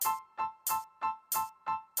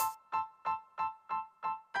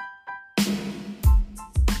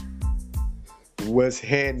What's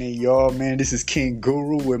happening, y'all? Man, this is King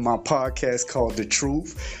Guru with my podcast called The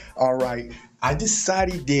Truth. All right, I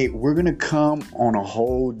decided that we're gonna come on a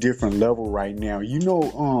whole different level right now.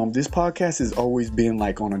 This podcast has always been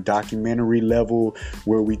like on a documentary level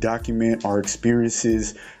where we document our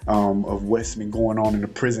experiences of what's been going on in the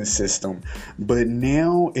prison system. But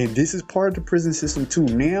now, and this is part of the prison system too.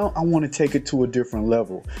 Now, I want to take it to a different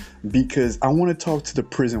level because I want to talk to the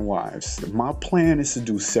prison wives. My plan is to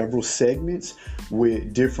do several segments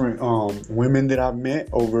with different women that I've met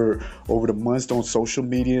over the months on social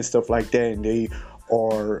media and stuff like that, and they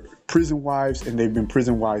are prison wives and they've been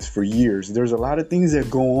prison wives for years. There's a lot of things that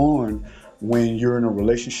go on when you're in a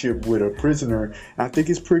relationship with a prisoner. And I think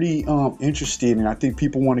it's pretty interesting, and I think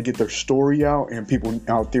people want to get their story out, and people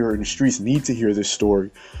out there in the streets need to hear this story.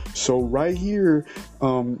 So right here,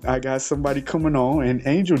 I got somebody coming on. And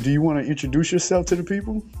Angel, do you want to introduce yourself to the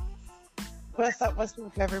people? What's up,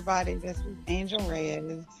 everybody? This is Angel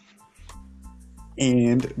Reyes.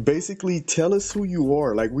 And basically tell us who you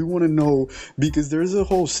are. Like, we want to know, because there's a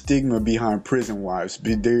whole stigma behind prison wives.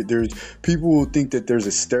 There's people who think that there's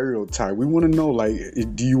a stereotype. We want to know, like,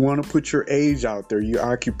 do you want to put your age out there, your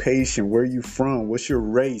occupation, where you from, what's your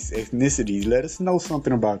race, ethnicity? Let us know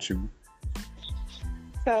something about you.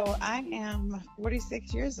 So I am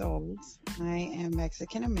 46 years old. I am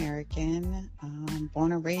Mexican American,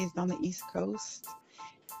 born and raised on the East Coast.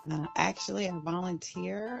 Actually, I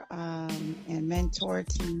volunteer and mentor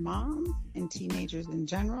teen moms and teenagers in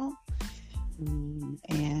general.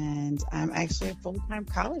 And I'm actually a full-time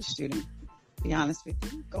college student, to be honest with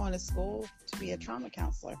you, going to school to be a trauma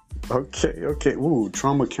counselor. Okay. Ooh,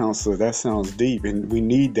 trauma counselor. That sounds deep. And we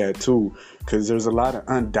need that too, because there's a lot of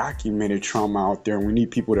undocumented trauma out there. And we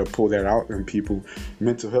need people that pull that out in people.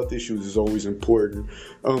 Mental health issues is always important.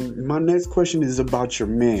 My next question is about your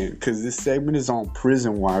man, because this segment is on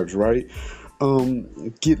prison wives, right?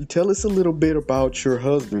 Tell us a little bit about your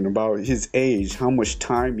husband, about his age, how much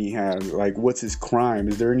time he has, like what's his crime?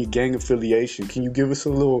 Is there any gang affiliation? Can you give us a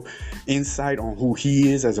little insight on who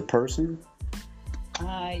he is as a person?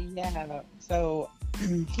 Yeah. So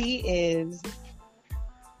he is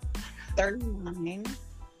 39.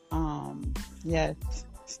 Yes,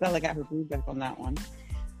 Stella got her groove back on that one.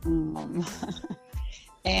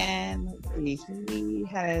 And he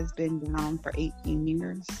has been down for 18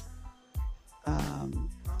 years.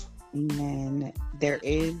 And there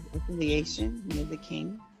is affiliation. He is a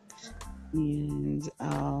king. And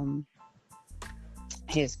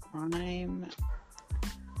his crime,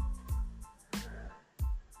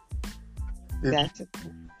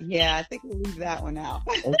 I think we'll leave that one out.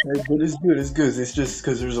 Okay, but it's good. It's just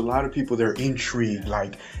because there's a lot of people that are intrigued.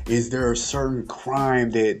 Like, is there a certain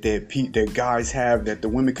crime that guys have that the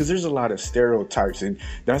women? Because there's a lot of stereotypes, and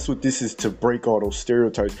that's what this is, to break all those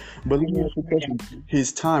stereotypes. But let me ask you a question.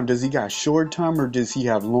 His time, does he got short time or does he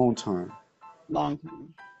have long time? Long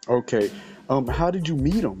time. Okay. How did you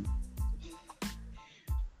meet him?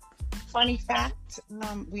 Funny fact,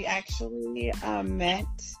 we actually met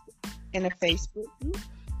in a Facebook group.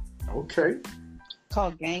 Okay.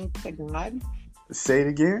 Called Gangs to God. Say it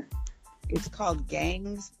again. It's called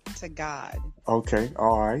Gangs to God. Okay.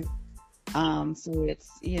 All right. So it's,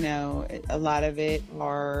 a lot of it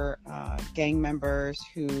are gang members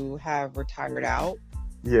who have retired out.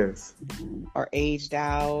 Yes. Are aged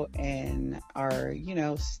out and are,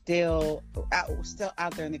 still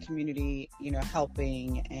out there in the community,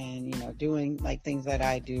 helping and, doing like things that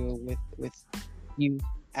I do with youth,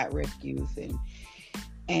 at-risk youth,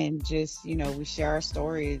 and just, we share our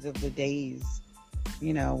stories of the days,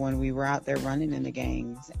 when we were out there running in the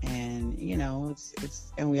gangs, and,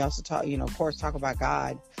 it's and we also talk, of course, talk about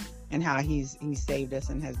God and how he's saved us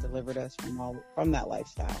and has delivered us from that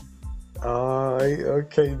lifestyle.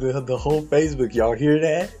 Okay, the whole Facebook, y'all hear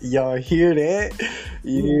that? Yeah,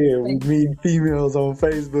 we meet females on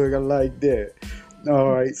Facebook. I like that.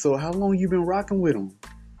 All right, so how long you been rocking with him?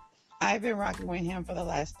 I've been rocking with him for the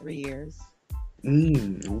last 3 years.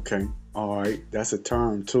 Okay. All right. That's a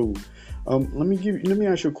term too. Let me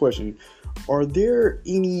ask you a question. What's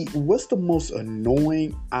the most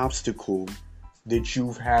annoying obstacle that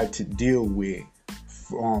you've had to deal with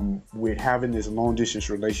having this long distance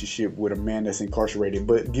relationship with a man that's incarcerated?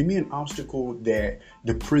 But give me an obstacle that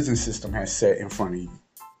the prison system has set in front of you.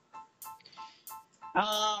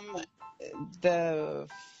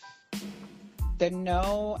 The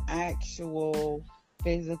no actual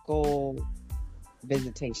physical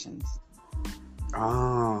visitations.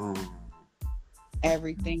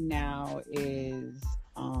 Everything now is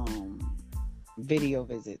video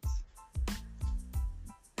visits.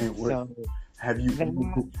 And have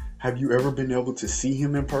you ever been able to see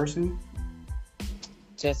him in person?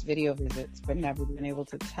 just video visits, but never been able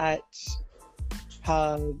to touch,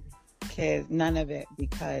 hug, kiss, none of it,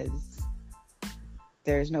 because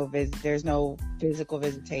there's no physical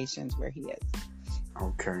visitations where he is.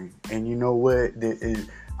 Okay. And you know what?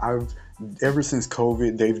 I've ever since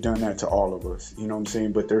COVID, they've done that to all of us. You know what I'm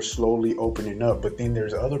saying? But they're slowly opening up. But then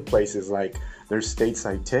there's other places like there's states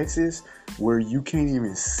like Texas where you can't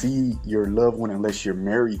even see your loved one unless you're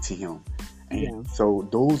married to him. And Yeah. so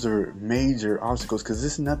those are major obstacles because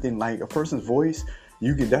it's nothing like a person's voice.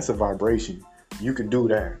 That's a vibration. You can do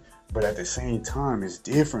that. But at the same time, it's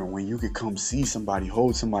different when you could come see somebody,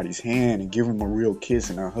 hold somebody's hand, and give them a real kiss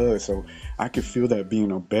and a hug. So I could feel that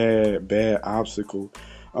being a bad, bad obstacle.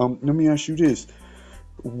 Let me ask you this.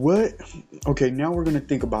 What, okay, now we're going to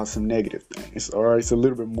think about some negative things. All right, so a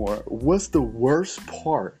little bit more. What's the worst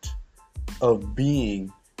part of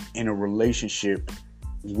being in a relationship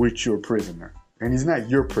with your prisoner? And he's not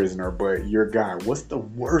your prisoner, but your guy. What's the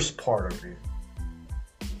worst part of it?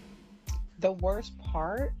 The worst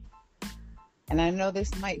part, and I know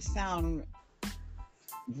this might sound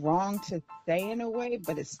wrong to say in a way,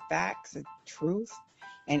 but it's facts, it's truth.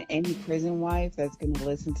 And any prison wife that's going to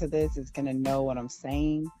listen to this is going to know what I'm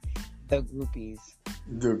saying. The groupies.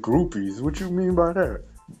 The groupies? What you mean by that?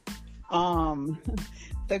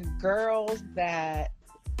 The girls that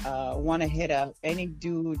want to hit up any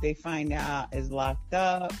dude they find out is locked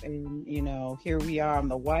up, and here we are, I'm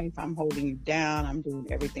the wife, I'm holding you down, I'm doing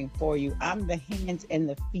everything for you, I'm the hands and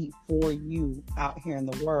the feet for you out here in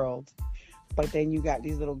the world. But then you got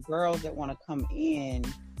these little girls that want to come in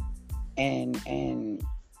and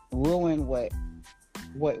ruin what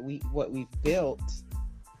we've built.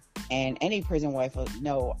 And any prison wife will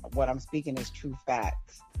know what I'm speaking is true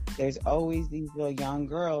facts. There's always these little young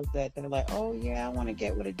girls that they're like, oh yeah, I want to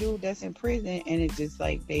get with a dude that's in prison, and it's just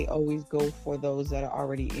like they always go for those that are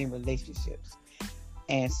already in relationships.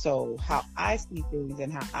 And so how I see things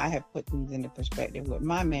and how I have put things into perspective with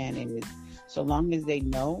my man is, so long as they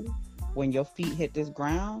know when your feet hit this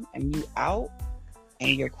ground and you out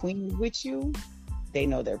and your queen with you, they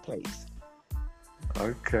know their place.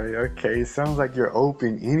 Okay. It sounds like you're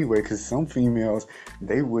open anyway, because some females,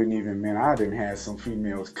 they wouldn't even, man, I didn't have some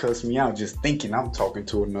females cuss me out just thinking I'm talking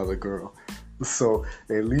to another girl. So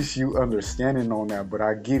at least you understanding on that, but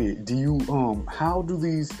I get it. Do you, how do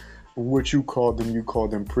these, what you call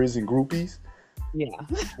them prison groupies? Yeah.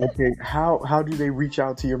 Okay, how do they reach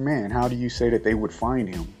out to your man? How do you say that they would find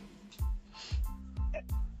him?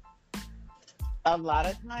 A lot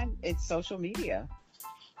of times it's social media,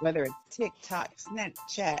 whether it's TikTok,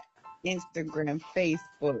 Snapchat, Instagram,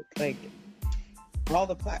 Facebook, like all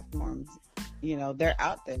the platforms, they're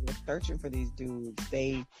out there. They're searching for these dudes.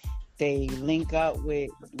 They link up with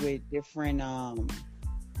different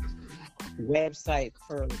websites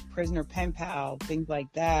for prisoner pen pal, things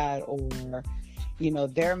like that, or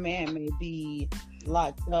their man may be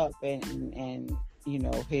locked up and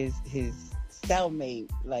his cellmate,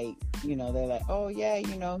 like, they're like, oh yeah,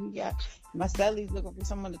 he got my cellie's looking for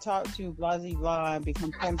someone to talk to, blah blah blah, and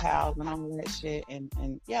become pen pals and all that shit,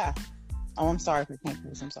 and yeah. Oh, I'm sorry for can't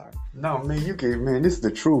cuss. I'm sorry. No, man, this is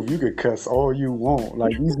the truth. You can cuss all you want.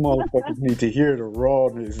 Like, these motherfuckers need to hear the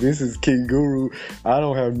rawness. This is King Guru. I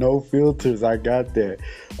don't have no filters. I got that.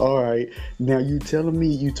 All right. Now, you told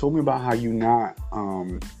me about how you not,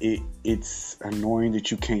 it's annoying that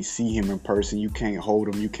you can't see him in person. You can't hold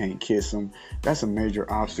him. You can't kiss him. That's a major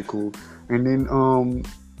obstacle. And then,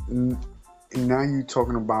 now you're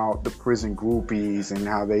talking about the prison groupies and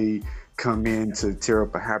how they come in to tear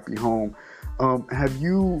up a happy home.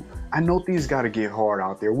 I know things got to get hard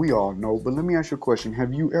out there. We all know, but let me ask you a question.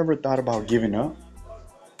 Have you ever thought about giving up?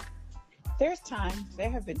 There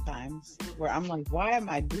have been times where I'm like, why am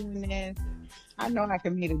I doing this? I know I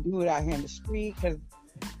can meet a dude out here in the street because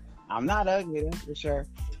I'm not ugly, that's for sure.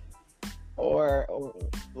 Or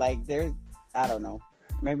like I don't know.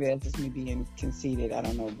 Maybe that's just me being conceited. I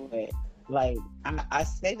don't know, but like I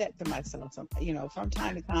say that to myself. From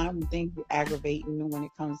time to time, when things aggravate me, when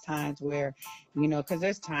it comes times where, because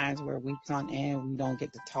there's times where weeks on end we don't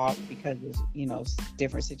get to talk because there's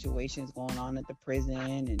different situations going on at the prison,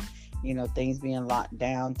 and things being locked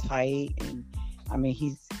down tight. And I mean,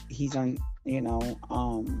 he's on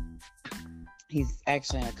he's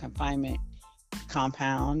actually in a confinement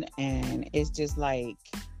compound, and it's just like,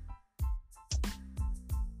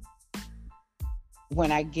 when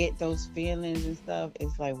I get those feelings and stuff,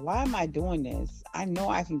 it's like, why am I doing this? I know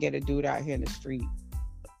I can get a dude out here in the street.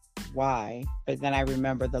 Why? But then I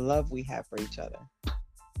remember the love we have for each other.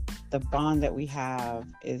 The bond that we have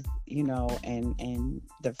is, and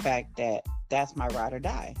the fact that that's my ride or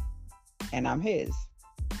die. And I'm his.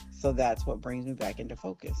 So that's what brings me back into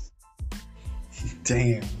focus.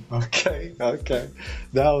 Damn. Okay. Okay.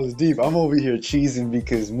 That was deep. I'm over here cheesing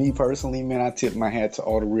because me personally, man, I tip my hat to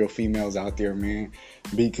all the real females out there, man.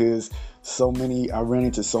 Because I ran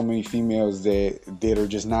into so many females that are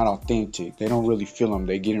just not authentic. They don't really feel them.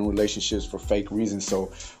 They get in relationships for fake reasons.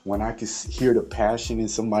 So when I can hear the passion in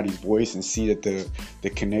somebody's voice and see that the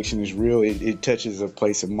connection is real, it touches a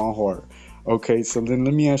place in my heart. Okay, so then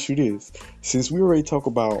let me ask you this. Since we already talked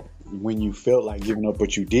about when you felt like giving up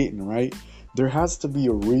but you didn't, right? There has to be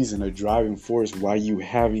a reason, a driving force why you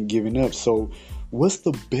haven't given up. So, what's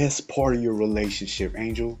the best part of your relationship,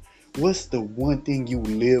 Angel? What's the one thing you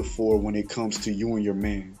live for when it comes to you and your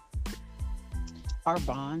man? Our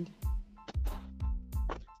bond.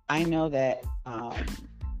 I know that,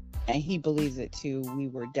 and he believes it too. We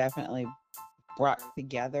were definitely brought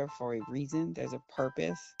together for a reason. There's a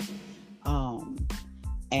purpose. Um,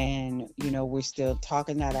 and we're still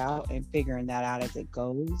talking that out and figuring that out as it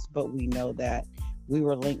goes, but we know that we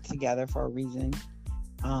were linked together for a reason.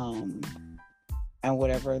 And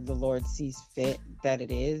whatever the Lord sees fit that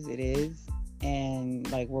it is, and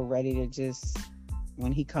like we're ready to just,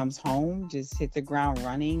 when he comes home, just hit the ground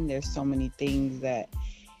running. There's so many things that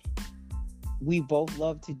we both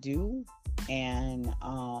love to do, and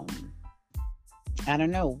I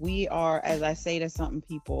don't know, we are, as I say to some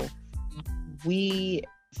people, we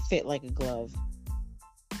fit like a glove.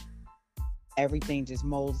 Everything just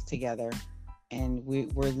molds together, and we're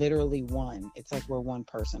literally one. It's like we're one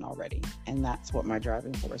person already, and that's what my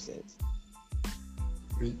driving force is.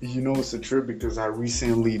 You know, it's a trip because I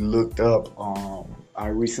recently looked up.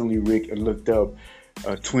 Looked up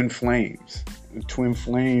twin flames. Twin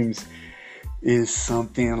flames is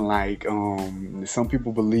something like some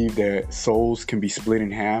people believe that souls can be split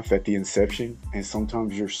in half at the inception, and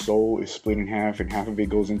sometimes your soul is split in half, and half of it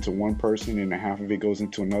goes into one person and half of it goes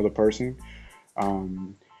into another person.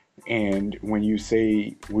 And when you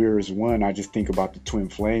say we're as one, I just think about the twin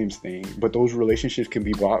flames thing. But those relationships can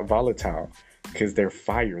be volatile because they're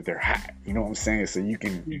fire, they're hot. You know what I'm saying? So you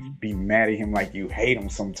can be mad at him like you hate him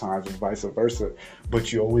sometimes, and vice versa.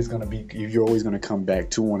 But you're always gonna come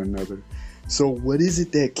back to one another. So what is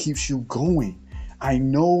it that keeps you going? I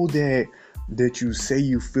know that you say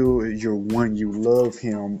you feel you're one, you love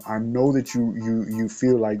him. I know that you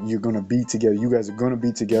feel like you're gonna be together. You guys are gonna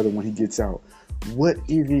be together when he gets out. What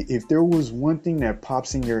is it? If there was one thing that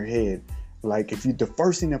pops in your head, like the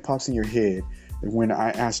first thing that pops in your head when I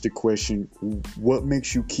ask the question, what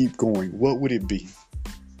makes you keep going? What would it be?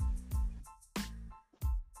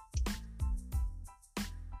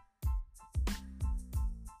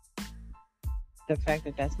 The fact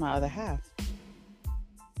that that's my other half.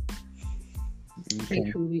 He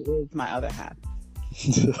Okay. truly is my other half.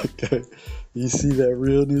 Okay. You see that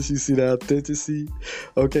realness? You see that authenticity?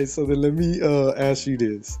 Okay, so then let me ask you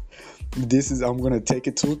this. I'm gonna take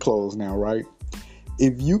it to a close now, right?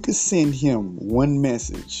 If you could send him one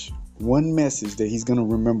message that he's gonna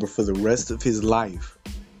remember for the rest of his life,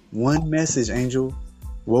 one message, Angel,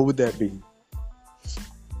 what would that be?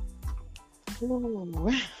 Ooh.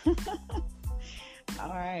 All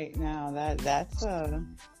right, now that's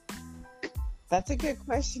a good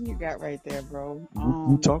question you got right there, bro.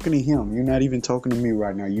 You talking to him. You're not even talking to me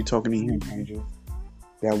right now. You're talking to him, Angel.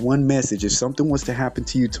 That one message, if something was to happen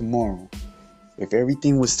to you tomorrow, if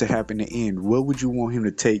everything was to happen to end, what would you want him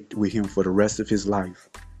to take with him for the rest of his life?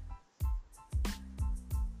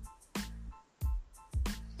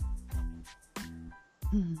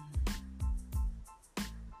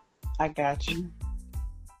 I got you.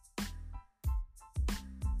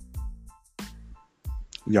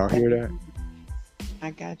 Y'all hear that?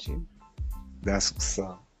 I got you. That's what's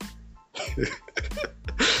up.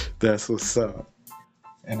 That's what's up.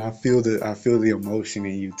 And I feel the emotion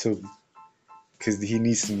in you too, because he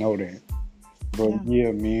needs to know that. But Yeah.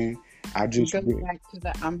 yeah, man, I It just goes back to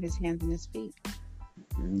the I'm his hands and his feet.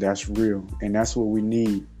 that's real, and that's what we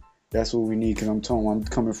need. That's what we need. Because I'm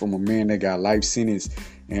coming from a man that got life sentence,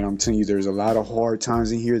 and I'm telling you, there's a lot of hard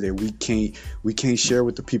times in here that we can't share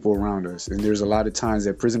with the people around us. And there's a lot of times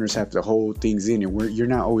that prisoners have to hold things in, and you're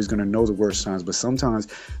not always going to know the worst times. But sometimes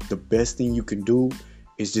the best thing you can do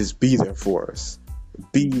is just be there for us.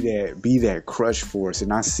 Be that crush for us.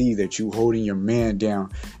 And I see that you holding your man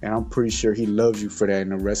down, and I'm pretty sure he loves you for that,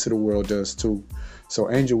 and the rest of the world does too. So,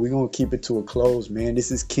 Angel, we're gonna keep it to a close, man.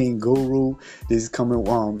 This is King Guru. This is coming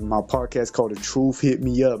my podcast called The Truth. Hit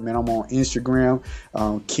me up, man. I'm on Instagram,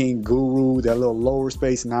 King Guru, that little lower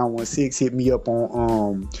space 916. Hit me up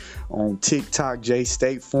on TikTok, J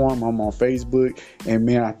State Farm. I'm on Facebook. And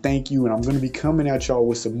man, I thank you. And I'm gonna be coming at y'all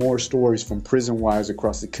with some more stories from prison wives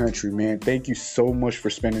across the country, man. Thank you so much for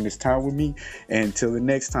spending this time with me. And until the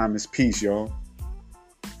next time, it's peace, y'all.